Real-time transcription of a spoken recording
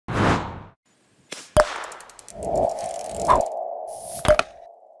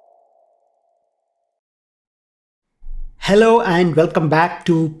Hello and welcome back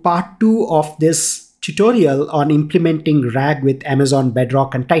to part 2 of this tutorial on implementing RAG with Amazon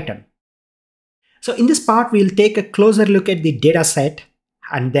Bedrock and Titan. So in this part, we'll take a closer look at the dataset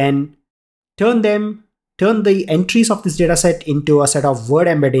and then turn the entries of this dataset into a set of word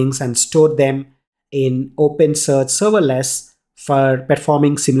embeddings and store them in OpenSearch serverless for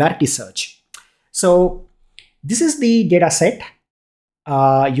performing similarity search. So this is the dataset.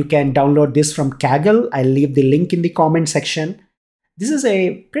 You can download this from Kaggle. I'll leave the link in the comment section. This is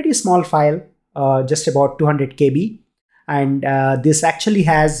a pretty small file, just about 200 KB. And this actually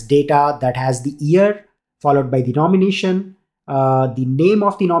has data that has the year followed by the nomination, the name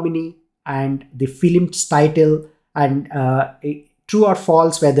of the nominee, and the film's title, and true or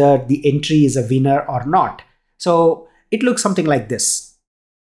false whether the entry is a winner or not. So it looks something like this.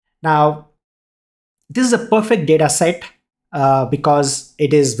 Now, this is a perfect data set. Because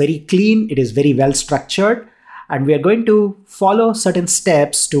it is very clean, it is very well structured, and we are going to follow certain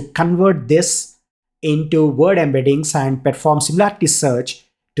steps to convert this into word embeddings and perform similarity search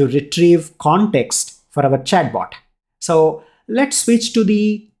to retrieve context for our chatbot. So let's switch to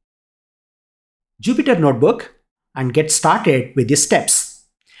the Jupyter notebook and get started with these steps.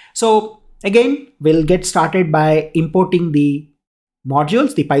 So again, we'll get started by importing the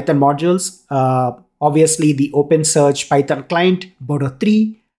modules, the Python modules. Obviously the OpenSearch Python client, Bodo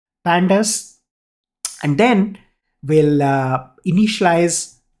 3, pandas, and then we'll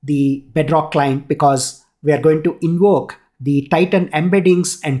initialize the Bedrock client because we are going to invoke the Titan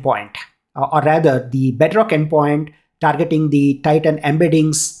embeddings endpoint, or rather the Bedrock endpoint targeting the Titan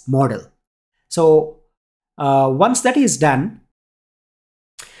embeddings model. So once that is done,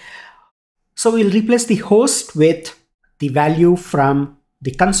 so we'll replace the host with the value from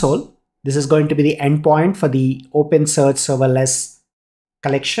the console. This is going to be the endpoint for the OpenSearch serverless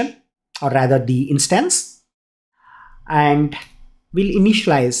collection, or rather the instance. And we'll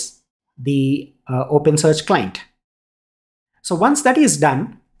initialize the OpenSearch client. So once that is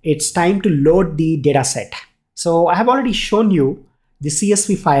done, it's time to load the dataset. So I have already shown you the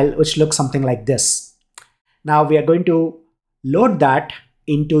CSV file, which looks something like this. Now we are going to load that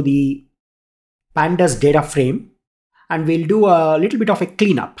into the pandas data frame, and we'll do a little bit of a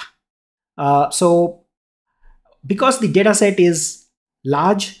cleanup. So because the dataset is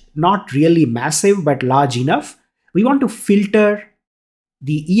large, not really massive, but large enough, we want to filter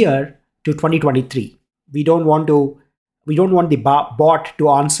the year to 2023. We don't want the bot to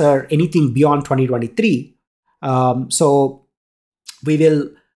answer anything beyond 2023. So we will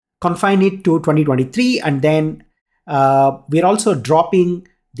confine it to 2023, and then we're also dropping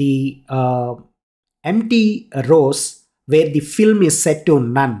the empty rows where the film is set to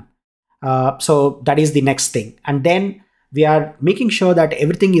none. So that is the next thing. And then we are making sure that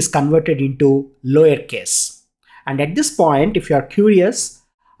everything is converted into lowercase. And at this point, if you are curious,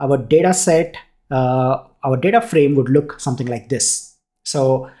 our data set, our data frame would look something like this.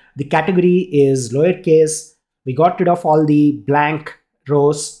 So the category is lowercase. We got rid of all the blank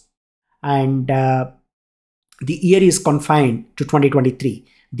rows, and the year is confined to 2023.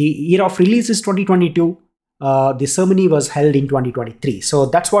 The year of release is 2022. The ceremony was held in 2023. So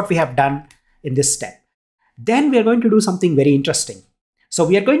that's what we have done in this step. Then we are going to do something very interesting. So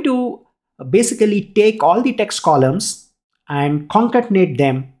we are going to basically take all the text columns and concatenate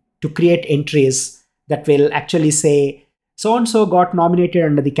them to create entries that will actually say, so-and-so got nominated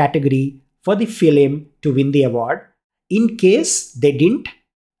under the category for the film to win the award. In case they didn't,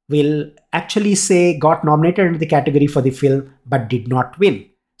 we'll actually say got nominated under the category for the film but did not win.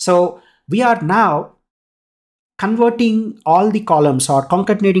 So we are now converting all the columns or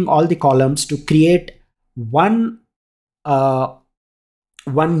concatenating all the columns to create one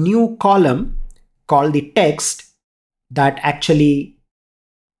new column called the text that actually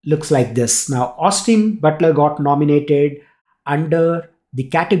looks like this. Now, Austin Butler got nominated under the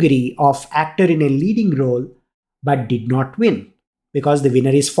category of actor in a leading role but did not win because the winner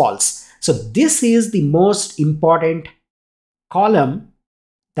is false. So this is the most important column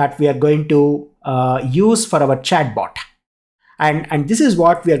that we are going to use for our chatbot. And this is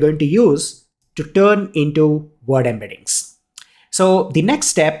what we are going to use to turn into word embeddings. So the next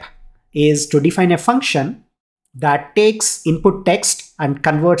step is to define a function that takes input text and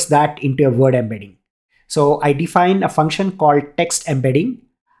converts that into a word embedding. So I define a function called text embedding,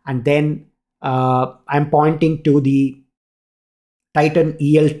 and then I'm pointing to the Titan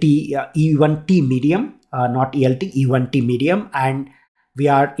ELT E1T medium, not ELT, E1T medium, and we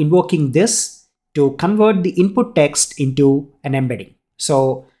are invoking this to convert the input text into an embedding.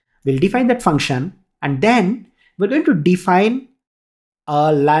 So we'll define that function, and then we're going to define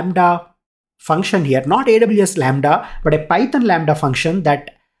a lambda function here, not AWS Lambda, but a Python Lambda function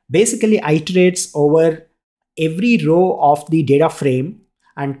that basically iterates over every row of the data frame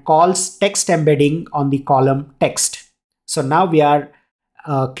and calls text embedding on the column text. So now we are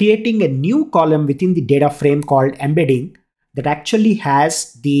creating a new column within the data frame called embedding that actually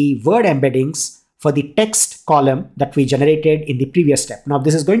has the word embeddings for the text column that we generated in the previous step. Now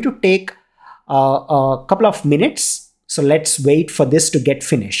this is going to take a couple of minutes. So let's wait for this to get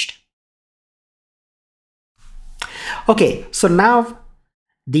finished. Okay, so now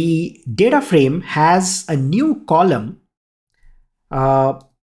the data frame has a new column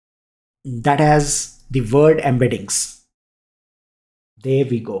that has the word embeddings. There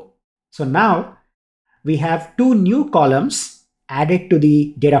we go. So now we have two new columns added to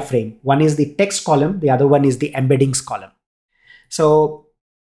the data frame. One is the text column, the other one is the embeddings column. So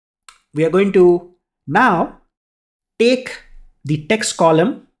we are going to now take the text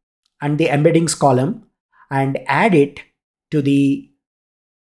column and the embeddings column and add it to the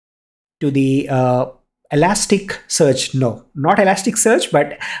Elasticsearch, no, not Elasticsearch,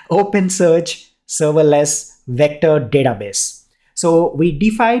 but OpenSearch serverless vector database. So we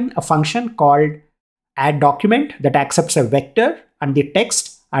define a function called add document that accepts a vector and the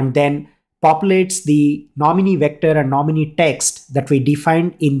text and then populates the nominee vector and nominee text that we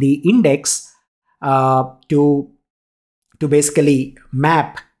defined in the index to basically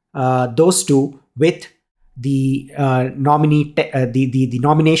map those two with the nominee the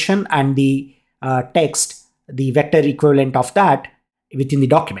nomination and the text, the vector equivalent of that within the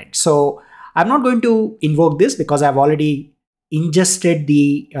document. So I'm not going to invoke this because I've already ingested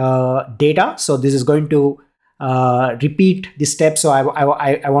the data. So this is going to repeat the step. So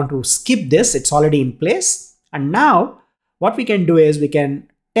I want to skip this. It's already in place. And now what we can do is we can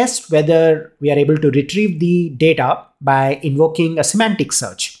test whether we are able to retrieve the data by invoking a semantic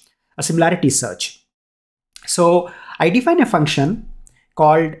search, a similarity search. So I define a function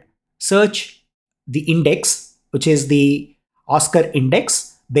called search the index, which is the Oscar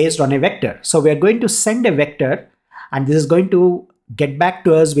index based on a vector. So we are going to send a vector and this is going to get back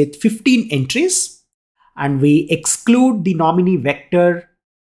to us with 15 entries, and we exclude the nominee vector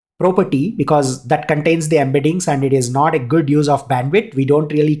property because that contains the embeddings and it is not a good use of bandwidth. We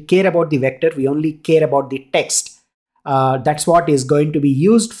don't really care about the vector, we only care about the text. That's what is going to be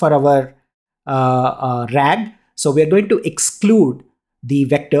used for our RAG. So we are going to exclude the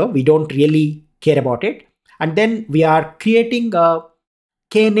vector, we don't really care about it. And then we are creating a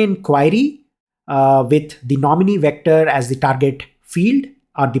KNN query with the nominee vector as the target field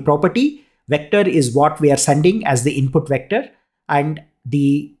or the property. Vector is what we are sending as the input vector, and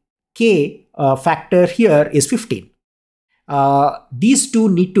the K factor here is 15. These two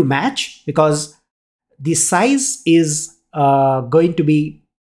need to match because the size is going to be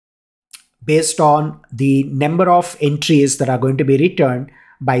based on the number of entries that are going to be returned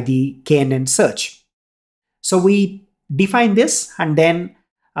by the KNN search. So we define this and then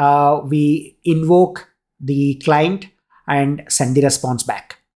we invoke the client and send the response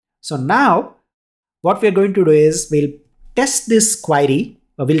back. So now what we're going to do is we'll test this query,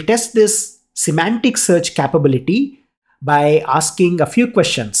 we'll test this semantic search capability by asking a few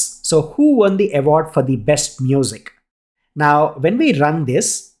questions. So who won the award for the best music? Now, when we run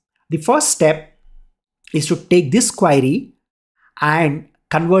this, the first step is to take this query and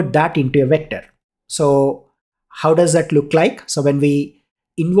convert that into a vector. So how does that look like? So when we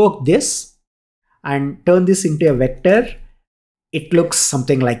invoke this and turn this into a vector, it looks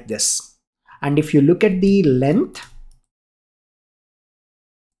something like this. And if you look at the length,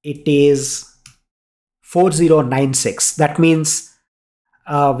 it is 4096. That means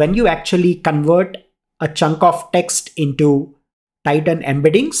when you actually convert a chunk of text into Titan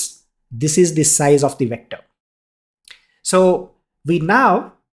embeddings, this is the size of the vector. So we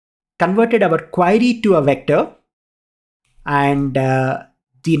now converted our query to a vector, and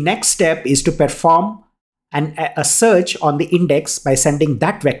the next step is to perform a search on the index by sending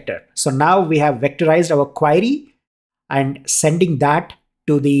that vector. So now we have vectorized our query and sending that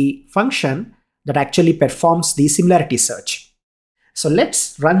to the function that actually performs the similarity search. So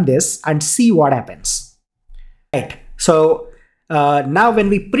let's run this and see what happens. Right. So now when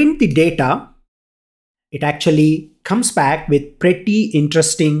we print the data, it actually comes back with pretty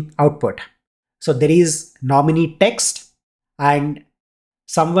interesting output. So there is nominee text and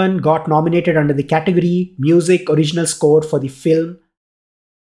someone got nominated under the category music original score for the film,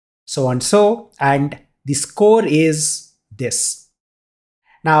 so and so, and the score is this.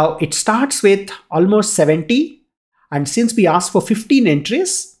 Now it starts with almost 70, and since we asked for 15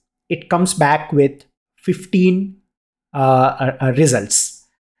 entries, it comes back with 15 results.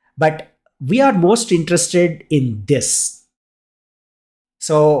 But we are most interested in this.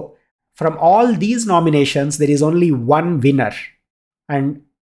 So from all these nominations, there is only one winner. And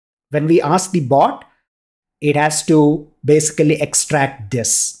when we ask the bot, it has to basically extract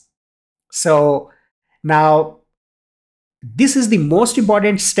this. So now this is the most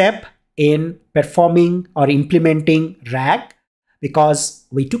important step in performing or implementing RAG, because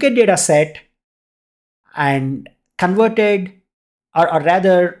we took a data set and converted, or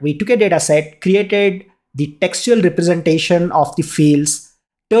rather we took a data set, created the textual representation of the fields,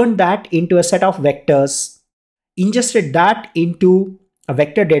 turned that into a set of vectors, ingested that into a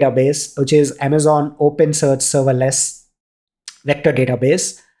vector database, which is Amazon OpenSearch serverless vector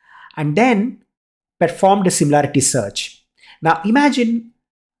database, and then performed a similarity search. Now imagine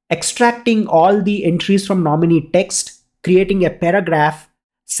extracting all the entries from nominee text, creating a paragraph,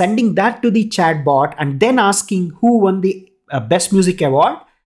 sending that to the chatbot, and then asking who won the Best Music Award.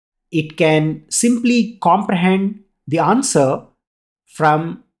 It can simply comprehend the answer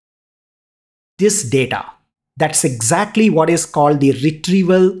from this data. That's exactly what is called the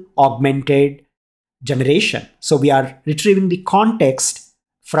retrieval augmented generation. So we are retrieving the context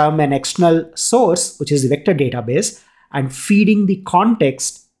from an external source, which is the vector database, and feeding the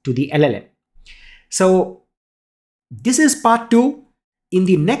context to the LLM. So this is part 2. In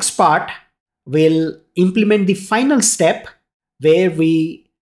the next part, we'll implement the final step where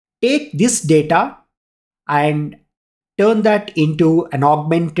we take this data and turn that into an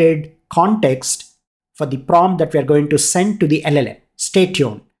augmented context for the prompt that we are going to send to the LLM. Stay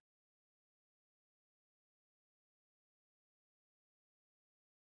tuned.